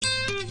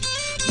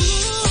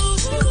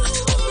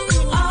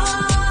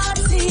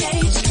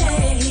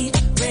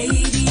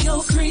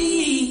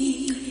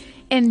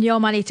In Your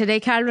Money today,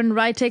 Carolyn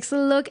Wright takes a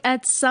look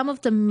at some of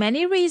the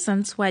many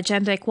reasons why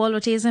gender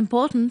equality is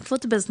important for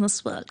the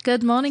business world.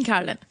 Good morning,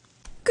 Carolyn.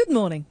 Good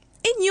morning.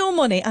 In Your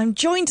Money, I'm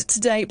joined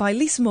today by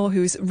Lisa Moore,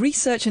 who's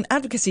Research and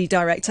Advocacy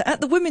Director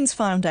at the Women's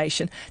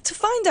Foundation, to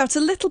find out a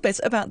little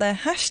bit about their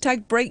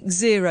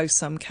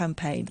 #BreakZeroSum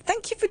campaign.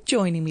 Thank you for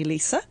joining me,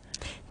 Lisa.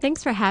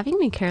 Thanks for having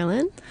me,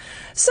 Carolyn.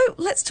 So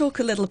let's talk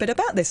a little bit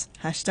about this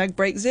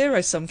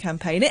 #BreakZeroSum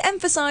campaign. It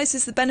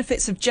emphasises the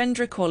benefits of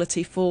gender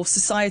equality for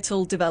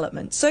societal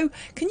development. So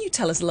can you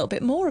tell us a little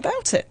bit more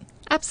about it?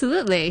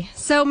 Absolutely.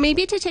 So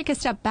maybe to take a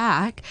step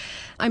back,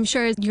 I'm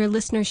sure your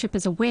listenership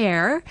is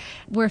aware,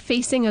 we're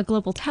facing a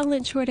global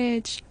talent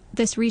shortage.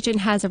 This region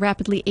has a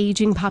rapidly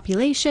aging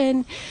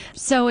population,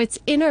 so it's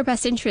in our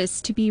best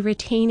interest to be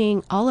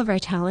retaining all of our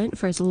talent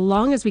for as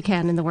long as we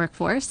can in the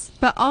workforce,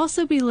 but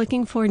also be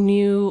looking for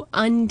new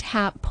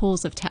untapped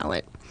pools of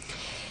talent.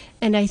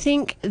 And I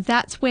think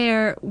that's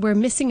where we're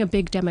missing a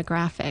big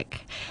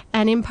demographic.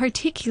 And in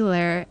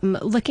particular,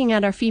 looking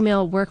at our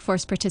female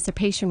workforce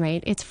participation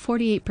rate, it's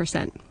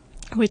 48%,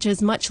 which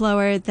is much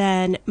lower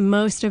than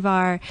most of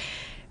our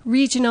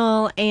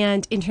regional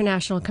and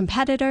international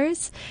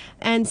competitors.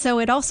 And so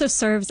it also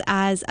serves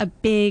as a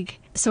big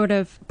sort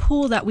of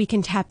pool that we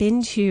can tap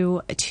into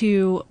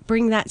to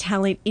bring that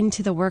talent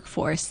into the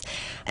workforce.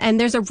 And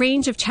there's a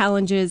range of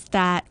challenges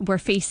that we're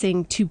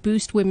facing to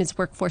boost women's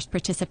workforce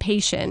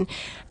participation.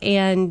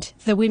 And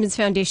the Women's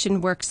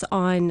Foundation works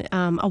on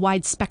a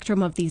wide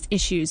spectrum of these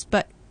issues.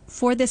 But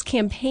for this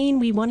campaign,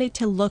 we wanted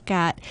to look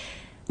at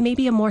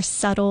maybe a more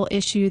subtle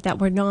issue that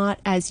we're not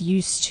as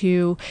used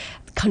to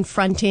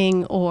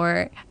confronting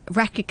or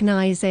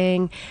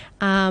recognizing.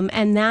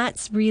 And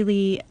that's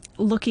really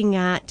looking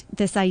at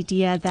this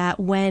idea that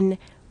when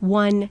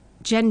one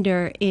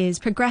gender is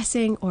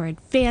progressing or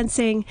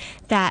advancing,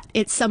 that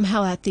it's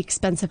somehow at the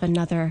expense of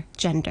another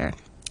gender.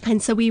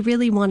 And so we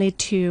really wanted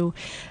to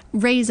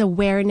raise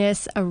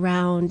awareness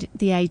around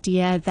the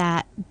idea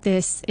that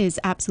this is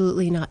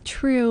absolutely not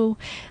true.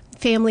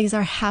 Families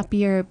are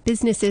happier,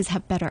 businesses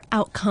have better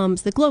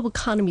outcomes, the global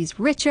economy is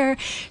richer.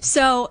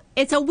 So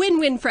it's a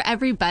win-win for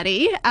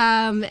everybody.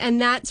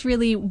 And that's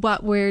really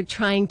what we're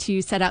trying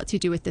to set out to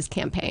do with this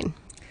campaign,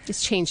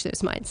 is change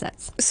those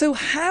mindsets. So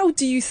how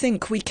do you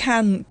think we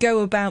can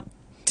go about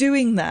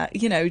doing that,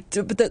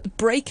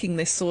 breaking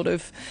this sort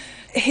of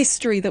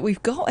history that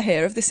we've got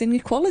here of this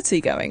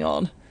inequality going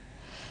on?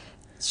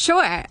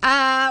 Sure.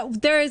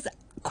 There's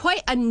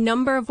quite a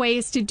number of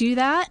ways to do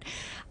that.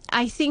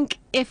 I think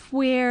if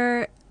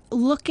we're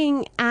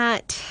looking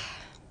at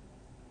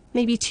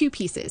maybe two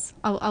pieces,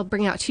 I'll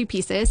bring out two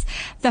pieces.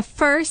 The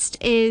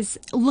first is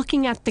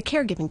looking at the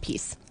caregiving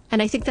piece. And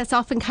I think that's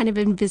often kind of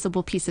an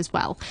invisible piece as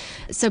well.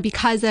 So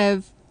because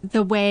of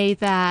the way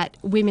that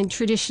women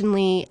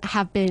traditionally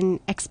have been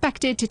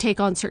expected to take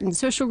on certain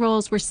social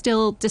roles, we're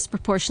still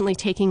disproportionately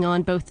taking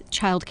on both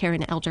childcare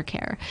and elder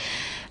care.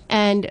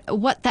 And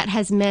what that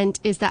has meant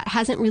is that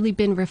hasn't really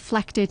been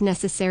reflected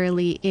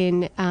necessarily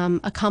in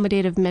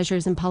accommodative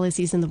measures and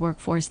policies in the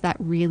workforce that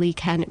really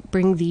can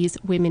bring these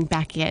women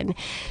back in.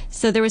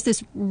 So there was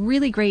this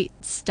really great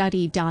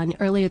study done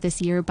earlier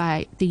this year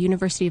by the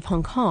University of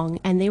Hong Kong,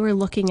 and they were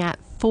looking at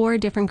 4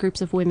 different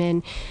groups of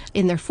women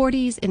in their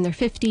 40s, in their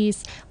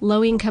 50s,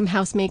 low-income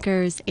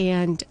housemakers,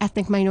 and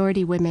ethnic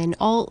minority women,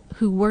 all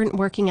who weren't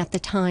working at the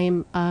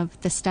time of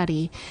the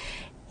study.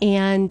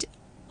 And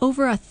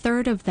over a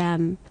third of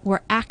them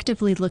were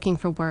actively looking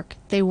for work.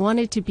 They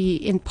wanted to be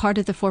in part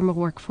of the formal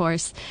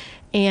workforce.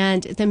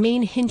 And the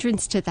main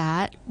hindrance to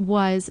that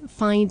was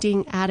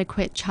finding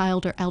adequate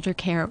child or elder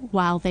care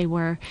while they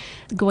were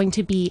going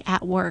to be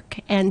at work.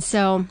 And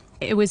so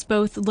it was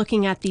both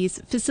looking at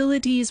these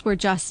facilities were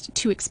just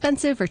too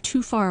expensive or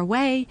too far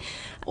away,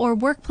 or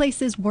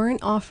workplaces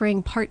weren't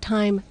offering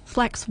part-time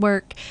flex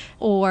work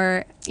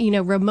or,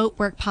 remote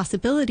work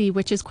possibility,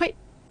 which is quite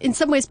in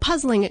some ways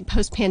puzzling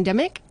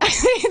post-pandemic,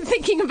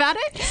 thinking about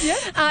it. Yeah.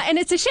 And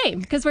it's a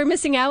shame because we're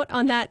missing out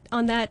on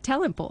that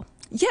talent pool.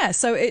 Yeah,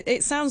 so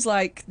it sounds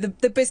like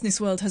the business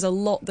world has a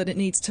lot that it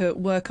needs to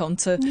work on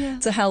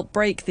to help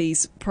break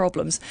these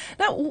problems.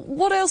 Now,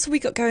 what else have we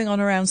got going on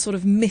around sort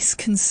of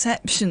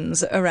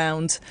misconceptions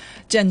around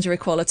gender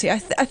equality? I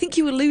think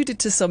you alluded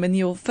to some in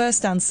your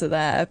first answer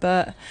there,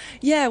 but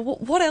yeah,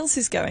 what else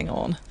is going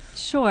on?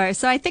 Sure.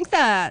 So I think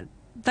the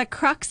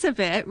crux of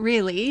it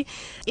really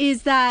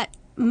is that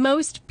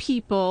most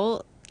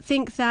people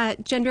think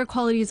that gender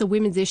equality is a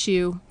women's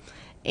issue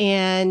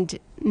and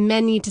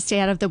men need to stay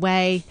out of the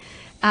way.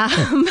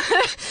 And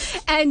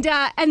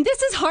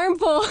this is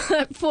harmful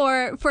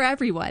for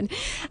everyone.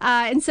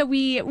 And so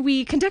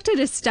we conducted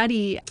a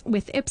study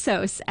with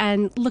Ipsos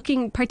and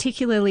looking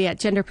particularly at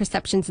gender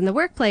perceptions in the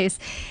workplace,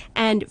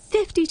 and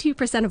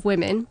 52% of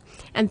women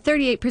and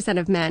 38%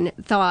 of men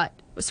thought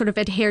sort of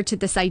adhered to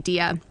this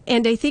idea.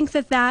 And I think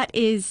that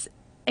is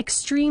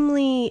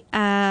extremely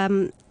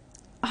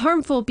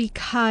harmful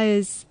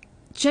because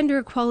gender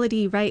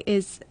equality, right,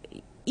 is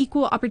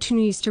equal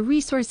opportunities to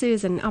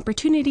resources and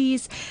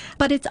opportunities,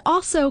 but it's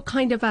also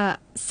kind of a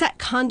set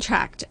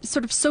contract,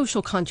 sort of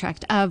social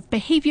contract of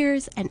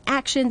behaviors and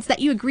actions that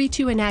you agree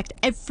to enact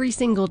every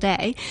single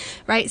day,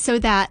 right? So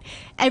that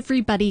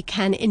everybody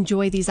can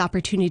enjoy these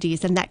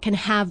opportunities and that can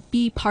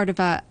be part of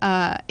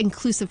a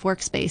inclusive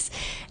workspace.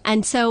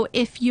 And so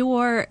if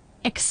you're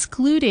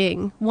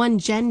excluding one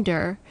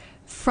gender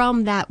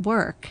from that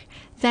work,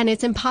 then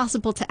it's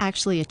impossible to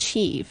actually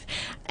achieve.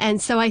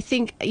 And so I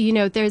think,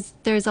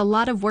 there's a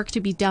lot of work to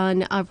be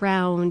done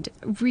around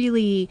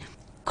really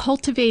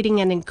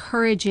cultivating and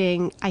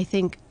encouraging, I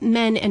think,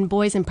 men and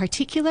boys in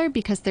particular,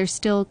 because they're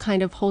still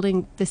kind of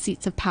holding the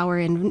seats of power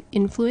and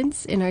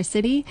influence in our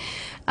city,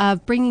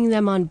 of bringing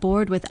them on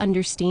board with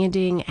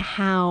understanding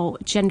how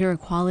gender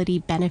equality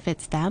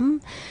benefits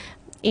them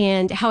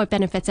and how it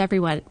benefits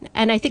everyone.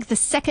 And I think the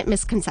second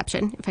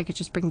misconception, if I could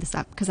just bring this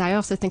up, because I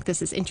also think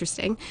this is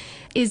interesting,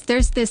 is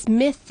there's this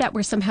myth that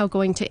we're somehow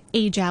going to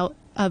age out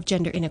of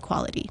gender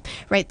inequality,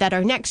 right? That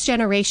our next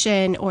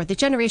generation or the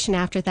generation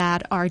after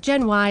that, our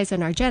Gen Ys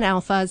and our Gen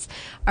Alphas,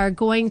 are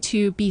going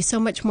to be so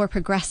much more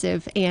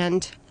progressive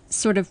and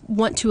sort of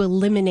want to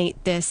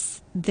eliminate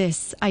this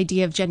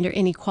idea of gender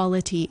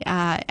inequality,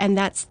 and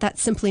that's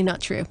simply not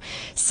true.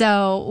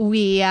 So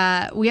we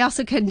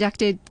also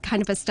conducted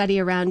kind of a study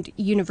around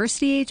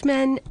university age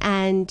men,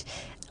 and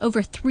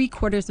over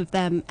 3/4 of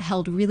them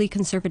held really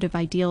conservative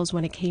ideals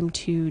when it came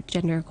to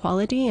gender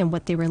equality and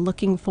what they were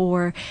looking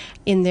for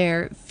in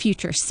their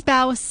future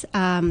spouse,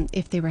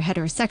 if they were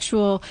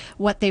heterosexual,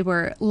 what they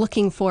were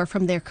looking for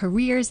from their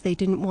careers. They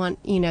didn't want,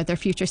 their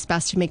future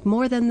spouse to make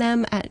more than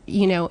them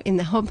in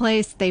the home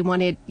place. They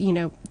wanted,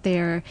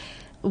 their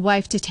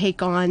wife to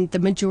take on the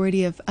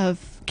majority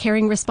of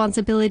caring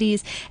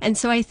responsibilities. And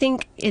so I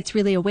think it's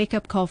really a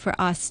wake-up call for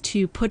us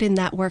to put in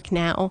that work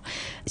now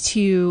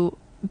to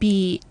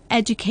be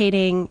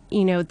educating,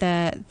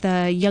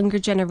 the younger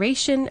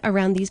generation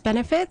around these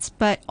benefits,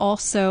 but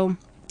also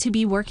to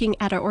be working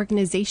at our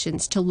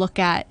organizations to look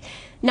at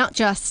not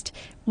just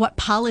what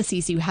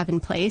policies you have in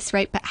place,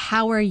 right, but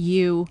how are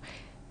you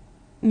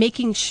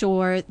making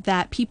sure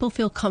that people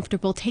feel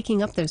comfortable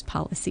taking up those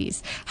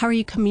policies? How are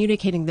you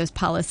communicating those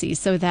policies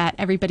so that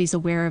everybody's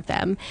aware of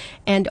them?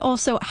 And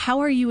also, how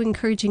are you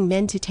encouraging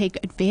men to take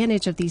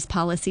advantage of these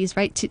policies,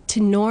 right? To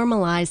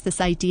normalize this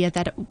idea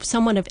that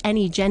someone of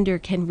any gender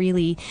can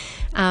really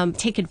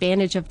take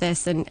advantage of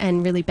this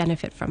and really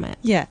benefit from it.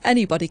 Yeah,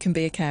 anybody can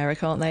be a carer,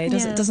 can't they?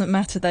 It doesn't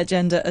matter their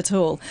gender at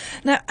all.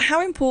 Now,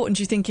 how important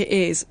do you think it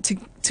is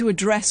to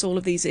address all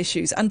of these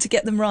issues and to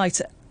get them right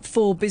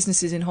for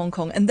businesses in Hong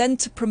Kong, and then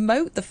to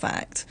promote the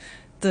fact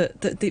that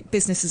the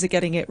businesses are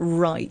getting it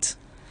right?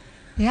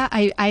 Yeah,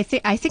 I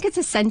think it's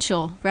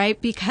essential, right?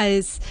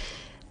 Because,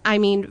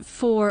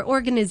 for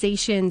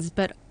organizations,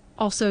 but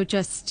also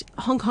just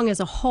Hong Kong as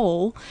a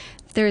whole,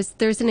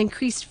 there's an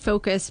increased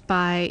focus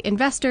by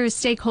investors,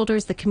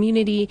 stakeholders, the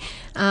community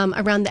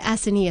around the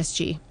S and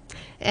ESG.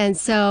 And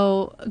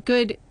so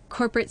good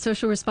corporate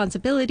social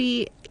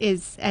responsibility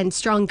and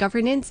strong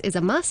governance is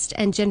a must,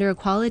 and gender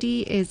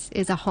equality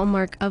is a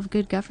hallmark of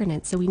good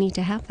governance. So we need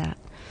to have that.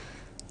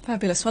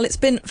 Fabulous. Well, it's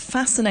been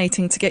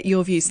fascinating to get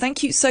your views.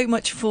 Thank you so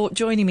much for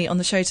joining me on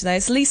the show today.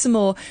 It's Lisa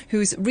Moore,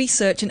 who's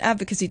Research and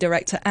Advocacy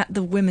Director at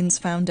the Women's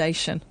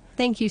Foundation.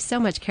 Thank you so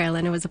much,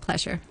 Carolyn. It was a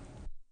pleasure.